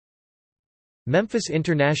Memphis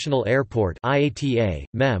International Airport IATA,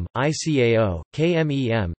 MEM, ICAO,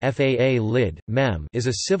 KMEM, FAA LID, MEM is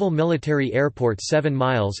a civil military airport 7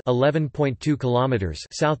 miles (11.2 kilometers)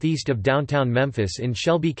 southeast of downtown Memphis in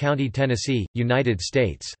Shelby County, Tennessee, United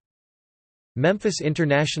States. Memphis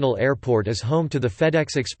International Airport is home to the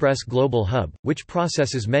FedEx Express Global Hub, which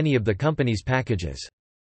processes many of the company's packages.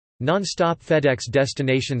 Non-stop FedEx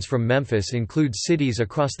destinations from Memphis include cities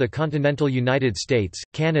across the continental United States,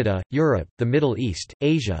 Canada, Europe, the Middle East,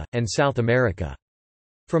 Asia, and South America.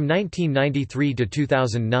 From 1993 to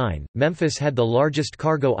 2009, Memphis had the largest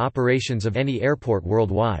cargo operations of any airport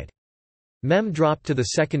worldwide. MEM dropped to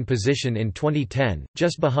the second position in 2010,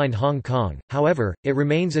 just behind Hong Kong. However, it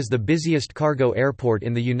remains as the busiest cargo airport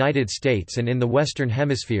in the United States and in the Western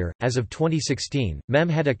Hemisphere. As of 2016, MEM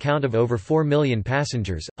had a count of over 4 million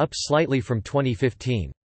passengers, up slightly from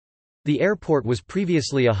 2015. The airport was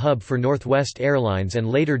previously a hub for Northwest Airlines and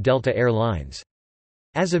later Delta Air Lines.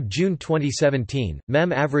 As of June 2017,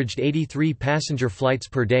 MEM averaged 83 passenger flights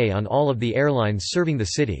per day on all of the airlines serving the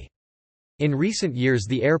city. In recent years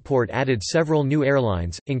the airport added several new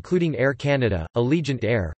airlines, including Air Canada, Allegiant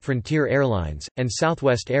Air, Frontier Airlines, and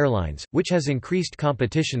Southwest Airlines, which has increased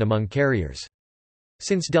competition among carriers.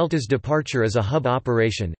 Since Delta's departure as a hub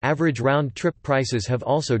operation, average round-trip prices have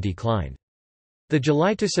also declined. The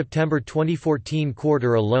July to September 2014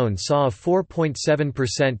 quarter alone saw a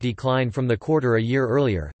 4.7% decline from the quarter a year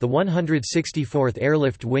earlier. The 164th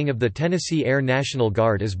Airlift Wing of the Tennessee Air National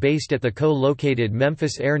Guard is based at the co-located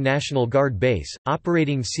Memphis Air National Guard Base,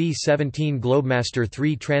 operating C-17 Globemaster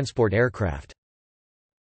III transport aircraft.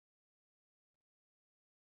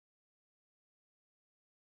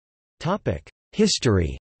 Topic: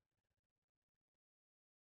 History.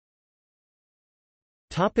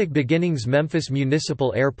 Beginnings. Memphis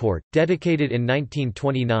Municipal Airport, dedicated in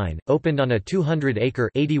 1929, opened on a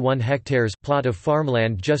 200-acre (81 hectares) plot of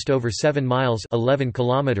farmland just over 7 miles (11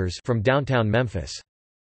 kilometers) from downtown Memphis.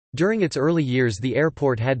 During its early years the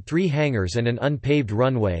airport had 3 hangars and an unpaved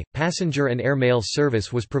runway. Passenger and airmail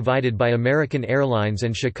service was provided by American Airlines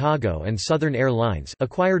and Chicago and Southern Airlines,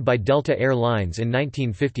 acquired by Delta Air Lines in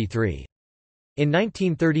 1953. In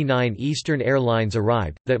 1939 Eastern Airlines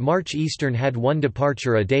arrived. That March Eastern had 1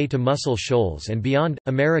 departure a day to Muscle Shoals and beyond,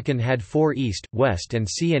 American had 4 east, west and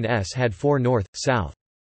C&S had 4 north, south.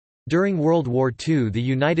 During World War II the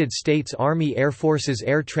United States Army Air Force's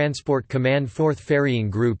Air Transport Command 4th Ferrying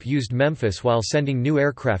Group used Memphis while sending new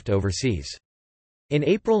aircraft overseas. In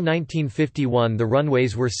April 1951 the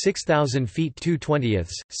runways were 6,000 feet 2/20,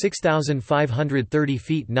 6,530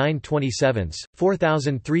 feet 9/27,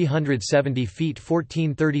 4,370 feet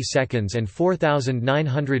 14/32 and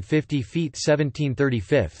 4,950 feet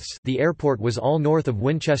 17/35. The airport was all north of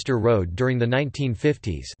Winchester Road during the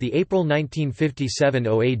 1950s. The April 1957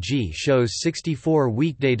 OAG shows 64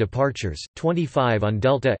 weekday departures, 25 on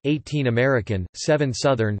Delta, 18 American, 7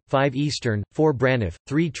 Southern, 5 Eastern, 4 Braniff,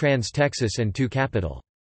 3 Trans-Texas and 2 Capital.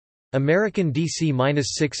 American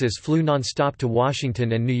DC-6s flew nonstop to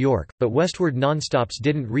Washington and New York, but westward nonstops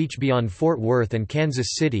didn't reach beyond Fort Worth and Kansas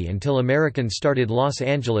City until American started Los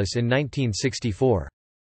Angeles in 1964.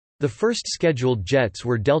 The first scheduled jets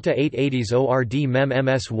were Delta 880s ORD MEM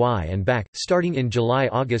MSY and back, starting in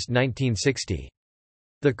July–August 1960.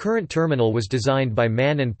 The current terminal was designed by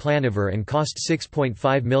Mann and Planiver and cost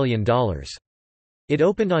 $6.5 million. It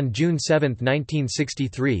opened on June 7,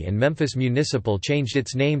 1963 and Memphis Municipal changed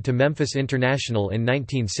its name to Memphis International in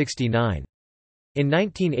 1969. In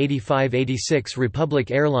 1985–86 Republic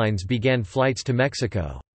Airlines began flights to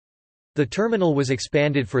Mexico. The terminal was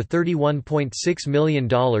expanded for $31.6 million in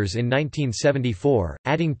 1974,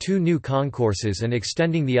 adding 2 new concourses and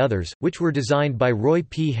extending the others, which were designed by Roy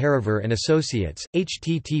P. Harriver and Associates.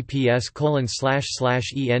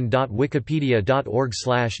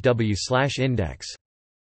 https://en.wikipedia.org/w/index.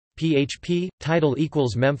 PHP title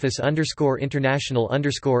equals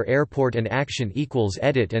Memphis_International_Airport and action equals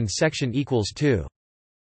edit and section equals 2.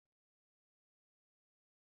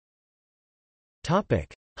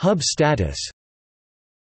 Topic: Hub status.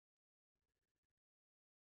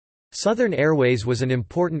 Southern Airways was an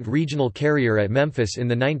important regional carrier at Memphis in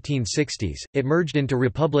the 1960s. It merged into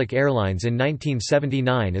Republic Airlines in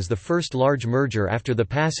 1979 as the first large merger after the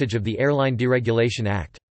passage of the Airline Deregulation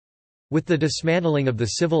Act. With the dismantling of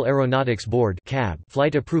the Civil Aeronautics Board (CAB)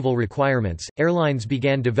 flight approval requirements, airlines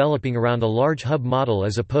began developing around a large hub model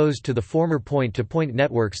as opposed to the former point-to-point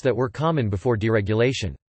networks that were common before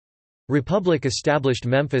deregulation. Republic established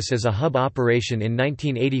Memphis as a hub operation in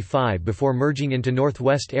 1985 before merging into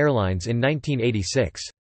Northwest Airlines in 1986.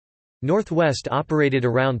 Northwest operated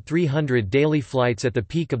around 300 daily flights at the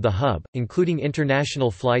peak of the hub, including international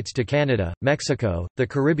flights to Canada, Mexico, the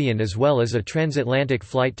Caribbean as well as a transatlantic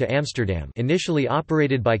flight to Amsterdam initially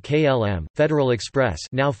operated by KLM. Federal Express,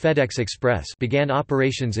 now FedEx Express, began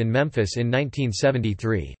operations in Memphis in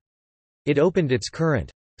 1973. It opened its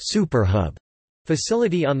current Superhub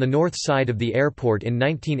facility on the north side of the airport in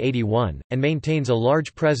 1981, and maintains a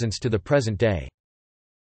large presence to the present day.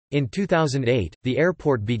 In 2008, the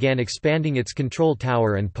airport began expanding its control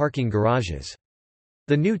tower and parking garages.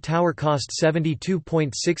 The new tower cost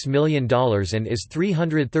 $72.6 million and is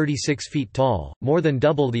 336 feet tall, more than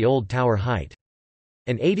double the old tower height.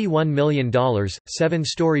 An $81 million,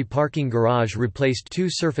 7-story parking garage replaced 2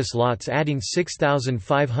 surface lots adding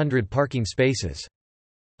 6,500 parking spaces.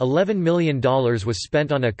 $11 million was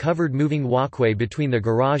spent on a covered moving walkway between the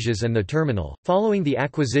garages and the terminal. Following the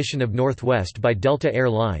acquisition of Northwest by Delta Air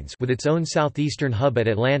Lines with its own southeastern hub at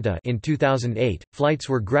Atlanta in 2008, flights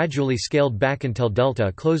were gradually scaled back until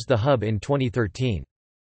Delta closed the hub in 2013.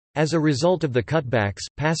 As a result of the cutbacks,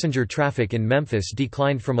 passenger traffic in Memphis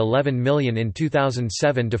declined from 11 million in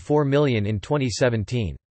 2007 to 4 million in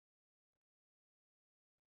 2017.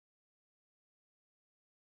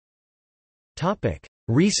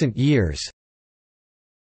 Recent years.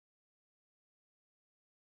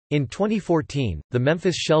 In 2014, the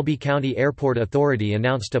Memphis-Shelby County Airport Authority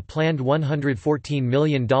announced a planned $114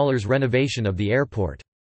 million renovation of the airport.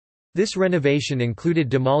 This renovation included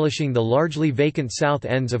demolishing the largely vacant south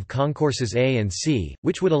ends of Concourses A and C,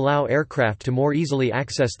 which would allow aircraft to more easily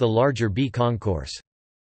access the larger B concourse.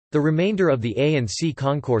 The remainder of the A and C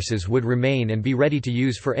concourses would remain and be ready to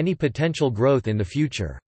use for any potential growth in the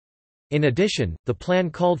future. In addition, the plan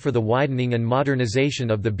called for the widening and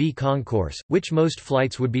modernization of the B concourse, which most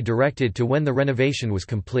flights would be directed to when the renovation was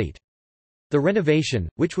complete. The renovation,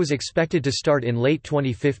 which was expected to start in late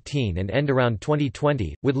 2015 and end around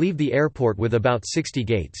 2020, would leave the airport with about 60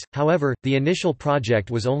 gates. However, the initial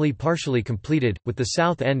project was only partially completed, with the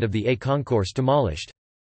south end of the A concourse demolished.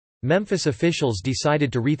 Memphis officials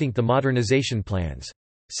decided to rethink the modernization plans.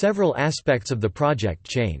 Several aspects of the project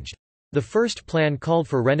changed. The first plan called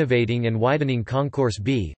for renovating and widening Concourse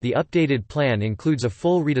B. The updated plan includes a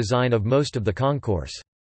full redesign of most of the concourse.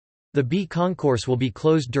 The B concourse will be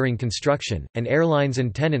closed during construction, and airlines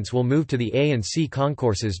and tenants will move to the A and C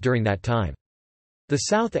concourses during that time. The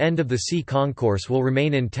south end of the C concourse will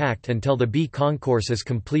remain intact until the B concourse is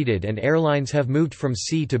completed and airlines have moved from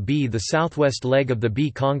C to B. The southwest leg of the B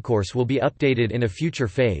concourse will be updated in a future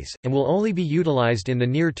phase, and will only be utilized in the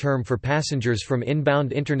near term for passengers from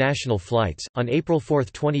inbound international flights. On April 4,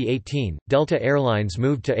 2018, Delta Airlines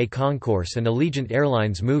moved to A concourse and Allegiant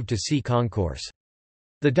Airlines moved to C concourse.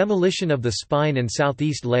 The demolition of the spine and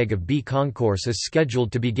southeast leg of B concourse is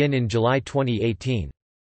scheduled to begin in July 2018.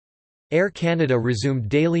 Air Canada resumed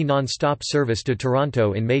daily non-stop service to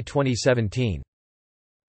Toronto in May 2017.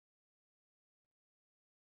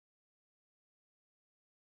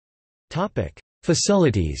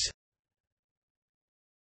 Facilities.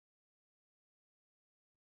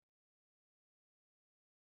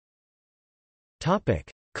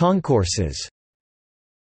 Concourses.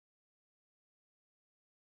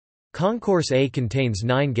 Concourse A contains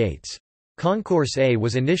 9 gates. Concourse A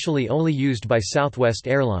was initially only used by Southwest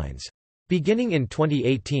Airlines. Beginning in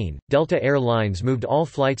 2018, Delta Air Lines moved all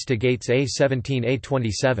flights to gates A17,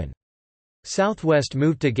 A27. Southwest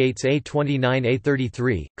moved to gates A29,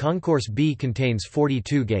 A33. Concourse B contains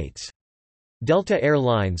 42 gates. Delta Air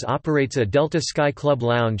Lines operates a Delta Sky Club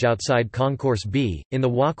lounge outside Concourse B, in the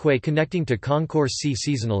walkway connecting to Concourse C.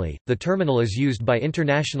 Seasonally, the terminal is used by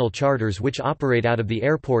international charters which operate out of the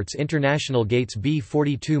airport's international gates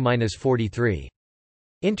B42-43.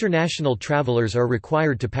 International travelers are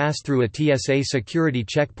required to pass through a TSA security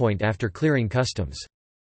checkpoint after clearing customs.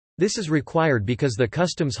 This is required because the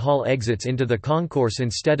customs hall exits into the concourse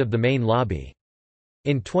instead of the main lobby.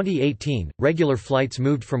 In 2018, regular flights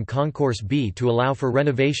moved from Concourse B to allow for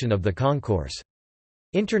renovation of the concourse.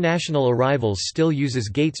 International arrivals still uses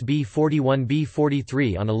gates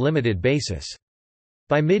B41-B43 on a limited basis.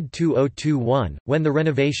 By mid-2021, when the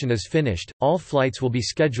renovation is finished, all flights will be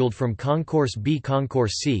scheduled from Concourse B.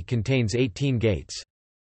 Concourse C contains 18 gates.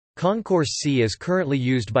 Concourse C is currently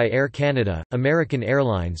used by Air Canada, American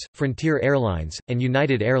Airlines, Frontier Airlines, and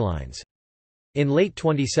United Airlines. In late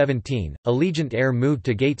 2017, Allegiant Air moved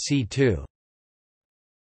to Gate C2.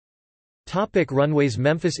 Runways.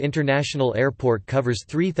 Memphis International Airport covers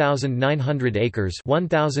 3,900 acres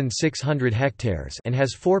 1,600 hectares and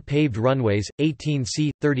has 4 paved runways,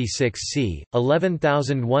 18C, 36C,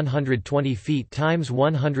 11,120 feet times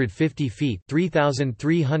 150 feet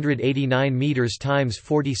 3,389 meters times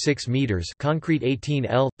 46 meters concrete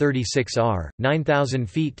 18L, 36R, 9,000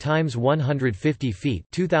 feet times 150 feet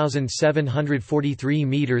 2,743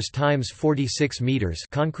 meters times 46 meters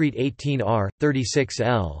concrete 18R,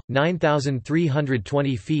 36L,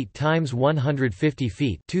 9,320 feet times 150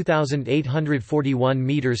 feet 2,841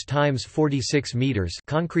 meters times 46 meters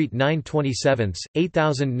concrete 9/27,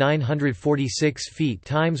 8,946 feet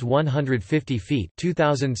times 150 feet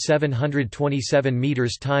 2,727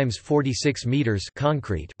 meters times 46 meters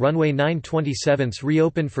concrete. Runway 9/27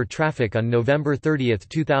 reopened for traffic on November 30,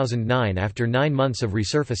 2009 after 9 months of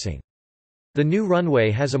resurfacing. The new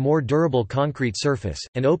runway has a more durable concrete surface,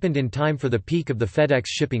 and opened in time for the peak of the FedEx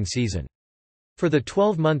shipping season. For the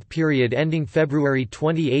 12-month period ending February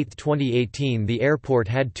 28, 2018, the airport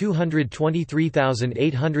had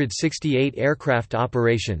 223,868 aircraft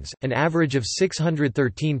operations, an average of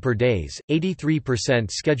 613 per days, 83%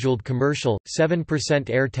 scheduled commercial, 7%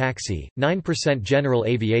 air taxi, 9% general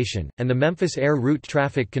aviation, and the Memphis Air Route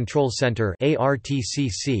Traffic Control Center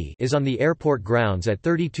 (ARTCC) is on the airport grounds at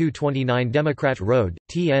 3229 Democrat Road,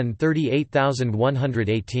 TN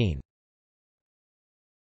 38118.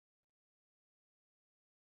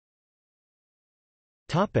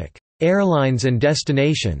 Airlines and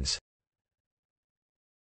destinations.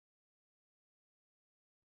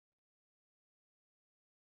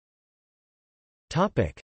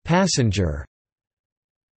 Passenger.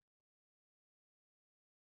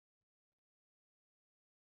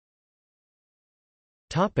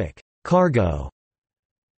 Cargo.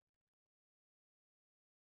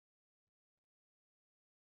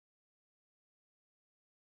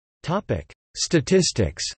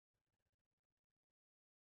 Statistics.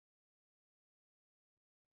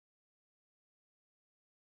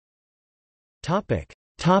 Top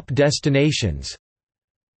destinations.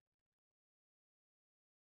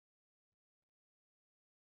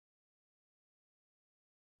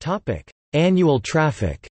 Annual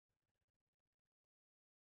traffic.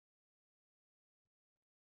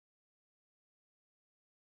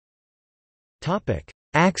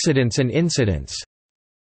 Accidents and incidents.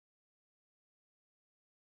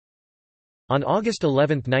 On August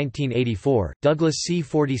 11, 1984, Douglas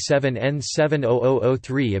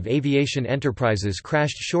C-47N-70003 of Aviation Enterprises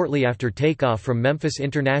crashed shortly after takeoff from Memphis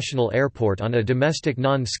International Airport on a domestic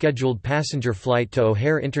non-scheduled passenger flight to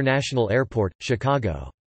O'Hare International Airport,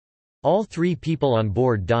 Chicago. All 3 people on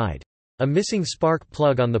board died. A missing spark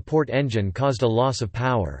plug on the port engine caused a loss of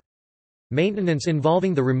power. Maintenance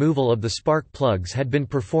involving the removal of the spark plugs had been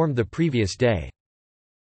performed the previous day.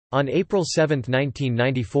 On April 7,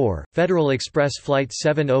 1994, Federal Express Flight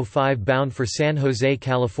 705 bound for San Jose,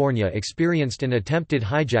 California experienced an attempted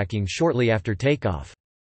hijacking shortly after takeoff.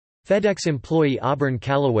 FedEx employee Auburn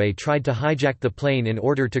Calloway tried to hijack the plane in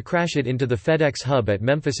order to crash it into the FedEx hub at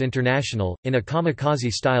Memphis International, in a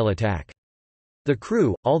kamikaze-style attack. The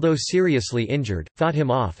crew, although seriously injured, fought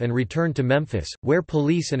him off and returned to Memphis, where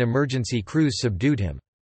police and emergency crews subdued him.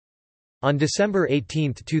 On December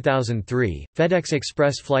 18, 2003, FedEx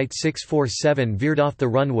Express Flight 647 veered off the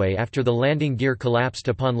runway after the landing gear collapsed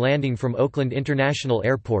upon landing from Oakland International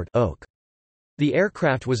Airport (OAK). The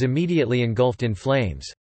aircraft was immediately engulfed in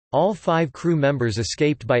flames. All 5 crew members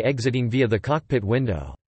escaped by exiting via the cockpit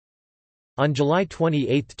window. On July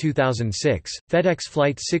 28, 2006, FedEx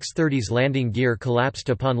Flight 630's landing gear collapsed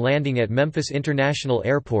upon landing at Memphis International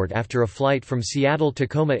Airport after a flight from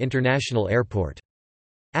Seattle-Tacoma International Airport.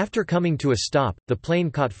 After coming to a stop, the plane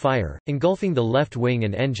caught fire, engulfing the left wing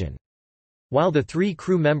and engine. While the 3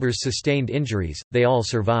 crew members sustained injuries, they all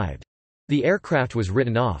survived. The aircraft was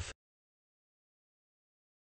written off.